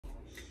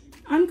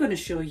I'm going to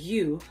show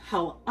you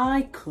how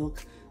I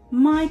cook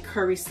my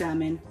curry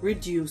salmon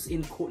reduced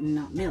in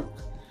coconut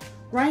milk.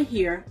 Right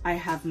here, I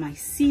have my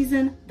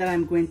season that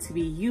I'm going to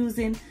be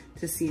using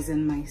to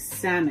season my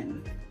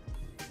salmon.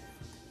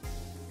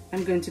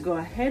 I'm going to go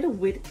ahead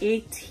with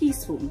a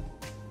teaspoon,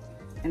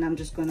 and I'm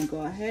just going to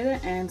go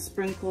ahead and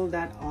sprinkle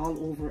that all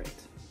over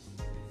it.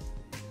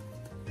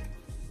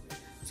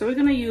 So we're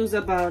going to use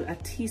about a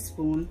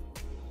teaspoon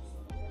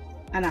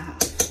and a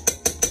half,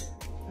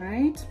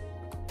 right?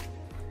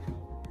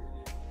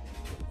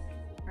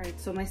 All right,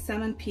 so my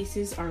salmon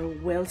pieces are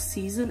well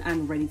seasoned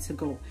and ready to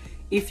go.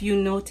 If you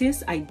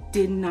notice, I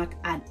did not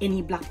add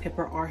any black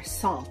pepper or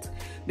salt,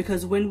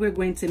 because when we're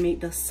going to make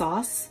the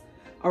sauce,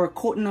 our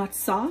coconut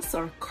sauce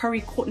or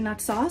curry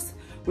coconut sauce,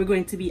 we're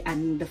going to be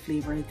adding the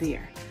flavor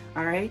there.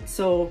 All right,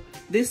 so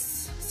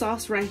this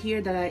sauce right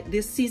here,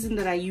 this season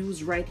that I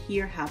use right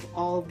here, have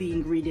all the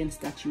ingredients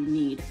that you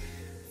need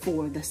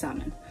for the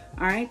salmon.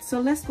 All right,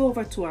 so let's go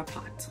over to our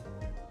pot.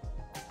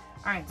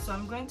 All right, so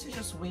I'm going to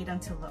just wait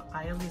until the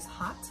oil is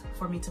hot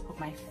for me to put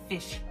my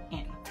fish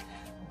in.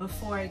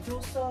 Before I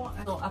do so,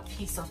 I throw a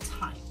piece of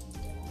thyme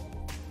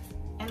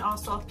and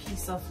also a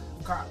piece of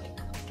garlic.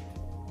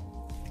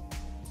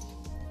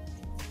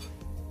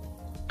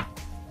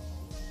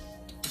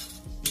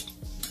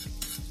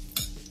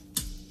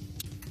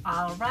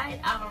 All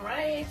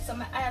right, so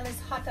my oil is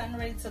hot and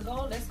ready to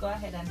go. Let's go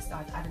ahead and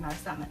start adding our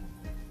salmon.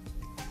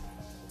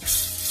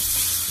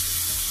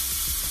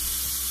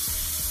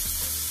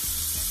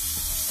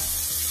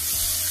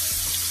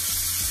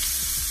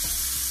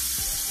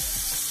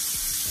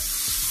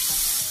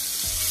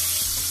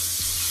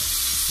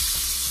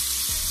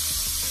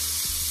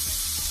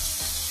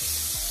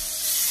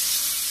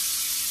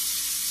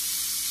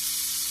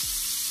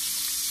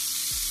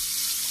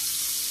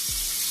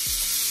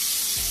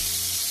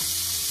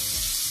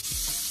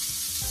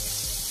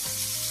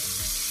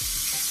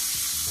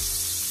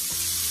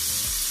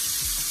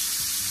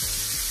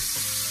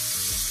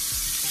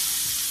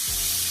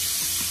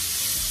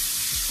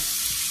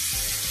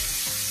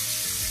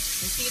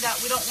 You see that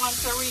we don't want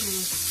to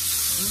really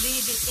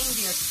leave it in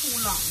there too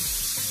long.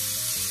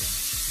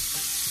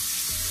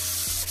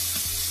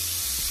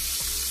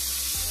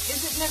 Is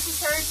it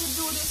necessary to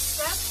do this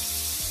step?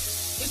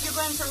 If you're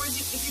going to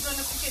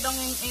cook it down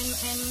in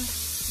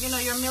you know,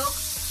 your milk?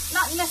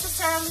 Not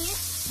necessarily,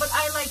 but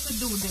I like to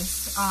do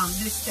this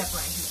this step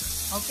right here.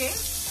 Okay?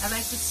 I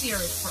like to sear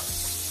it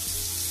first.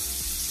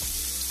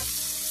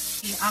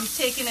 See, I'm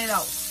taking it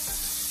out.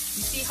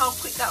 You see how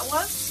quick that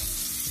was?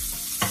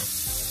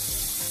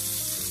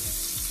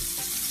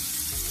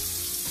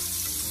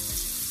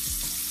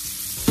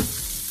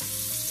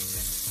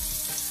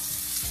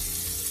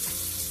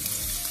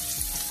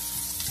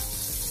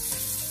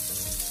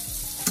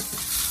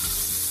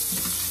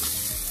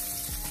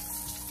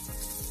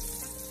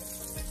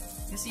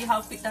 You see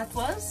how quick that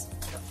was?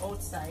 The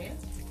outside.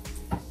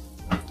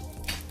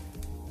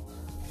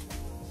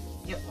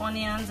 Your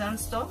onions and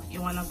stuff, you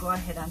want to go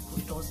ahead and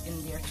put those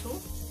in there too.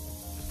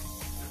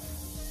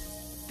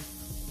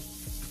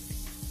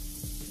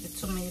 The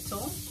tomato.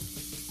 Go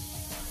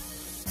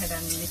ahead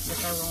and mix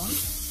it around.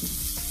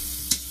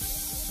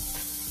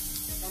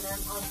 And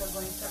I'm also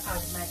going to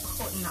add my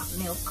coconut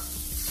milk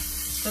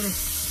to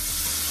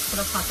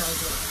the pot as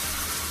well.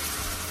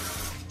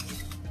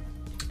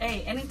 Hey,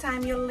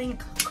 anytime you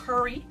link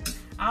curry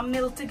and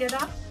milk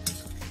together,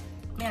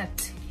 may I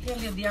tell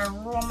you the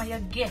aroma you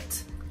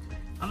get.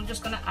 I'm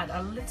just gonna add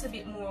a little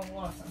bit more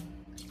water.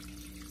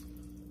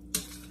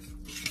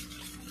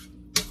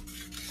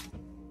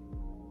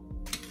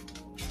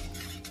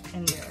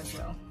 In there as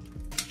well.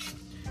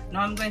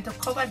 Now I'm going to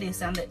cover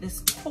this and let this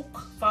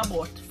cook for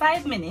about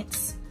 5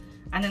 minutes,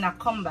 and then I'll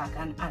come back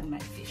and add my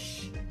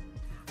fish.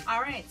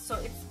 Alright, so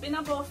it's been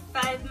about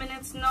 5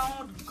 minutes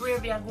now. The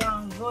gravy is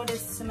going good, it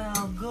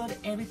smells good,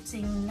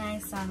 everything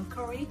nice and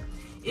curry.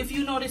 If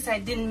you notice, I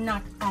did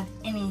not add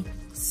any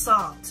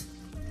salt.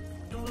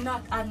 Do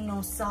not add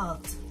no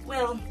salt.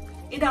 Well,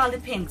 it all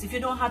depends. If you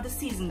don't have the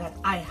season that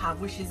I have,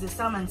 which is the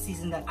salmon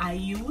season that I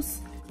use,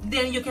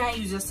 then you can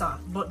use your salt.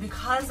 But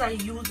because I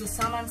use the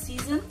salmon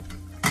season,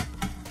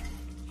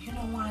 you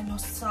don't want no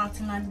salt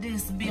in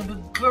this, baby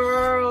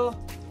girl.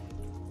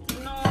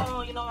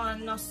 No, you don't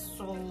want no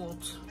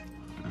salt.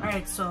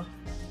 Alright, so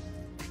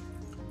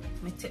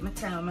let me take my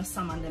time on my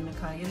salmon then,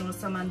 because you know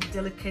salmon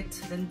delicate,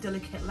 then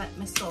delicate like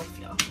myself,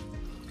 y'all.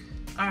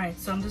 Alright,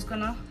 so I'm just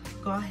gonna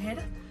go ahead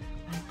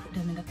and put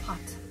them in the pot.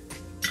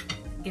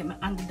 Get my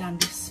handy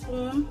dandy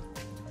spoon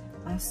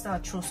and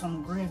start throw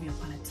some gravy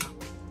up on the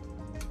top.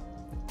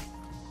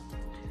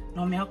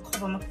 Now I'll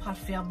cover my pot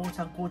for about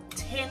a good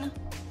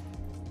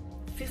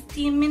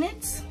 10-15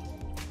 minutes,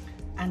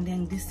 and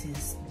then this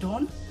is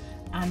done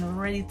and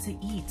ready to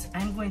eat.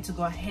 I'm going to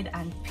go ahead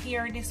and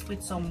pair this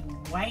with some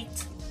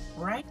white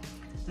rice.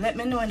 Let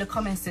me know in the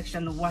comment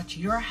section what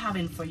you're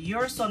having for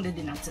your Sunday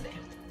dinner today.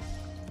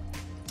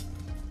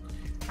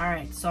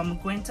 Alright, so I'm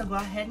going to go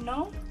ahead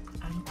now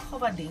and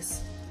cover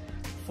this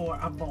for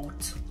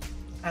about,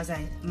 as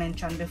I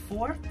mentioned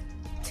before,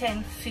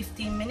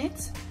 10-15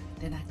 minutes,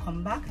 Then I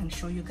come back and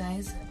show you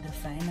guys the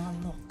final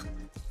look.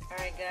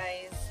 Alright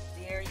guys,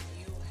 there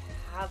you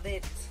have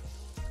it.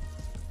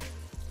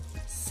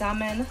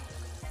 Salmon,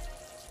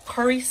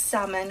 curry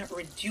salmon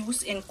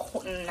reduced in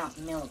coconut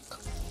milk.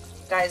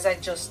 Guys, I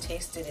just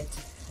tasted it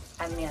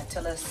and me I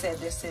tell her said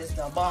this is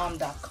the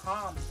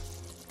bomb.com.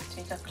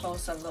 Take a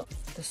closer look.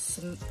 The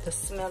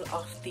smell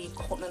of the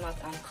coconut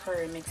and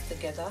curry mixed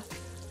together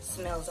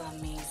smells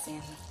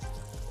amazing.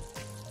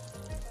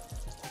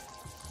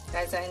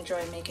 Guys, I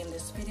enjoy making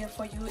this video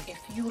for you. If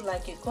you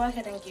like it, go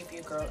ahead and give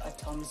your girl a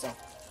thumbs up.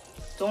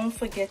 Don't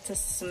forget to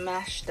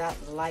smash that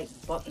like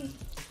button.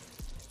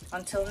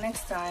 Until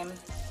next time,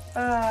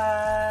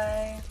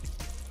 bye.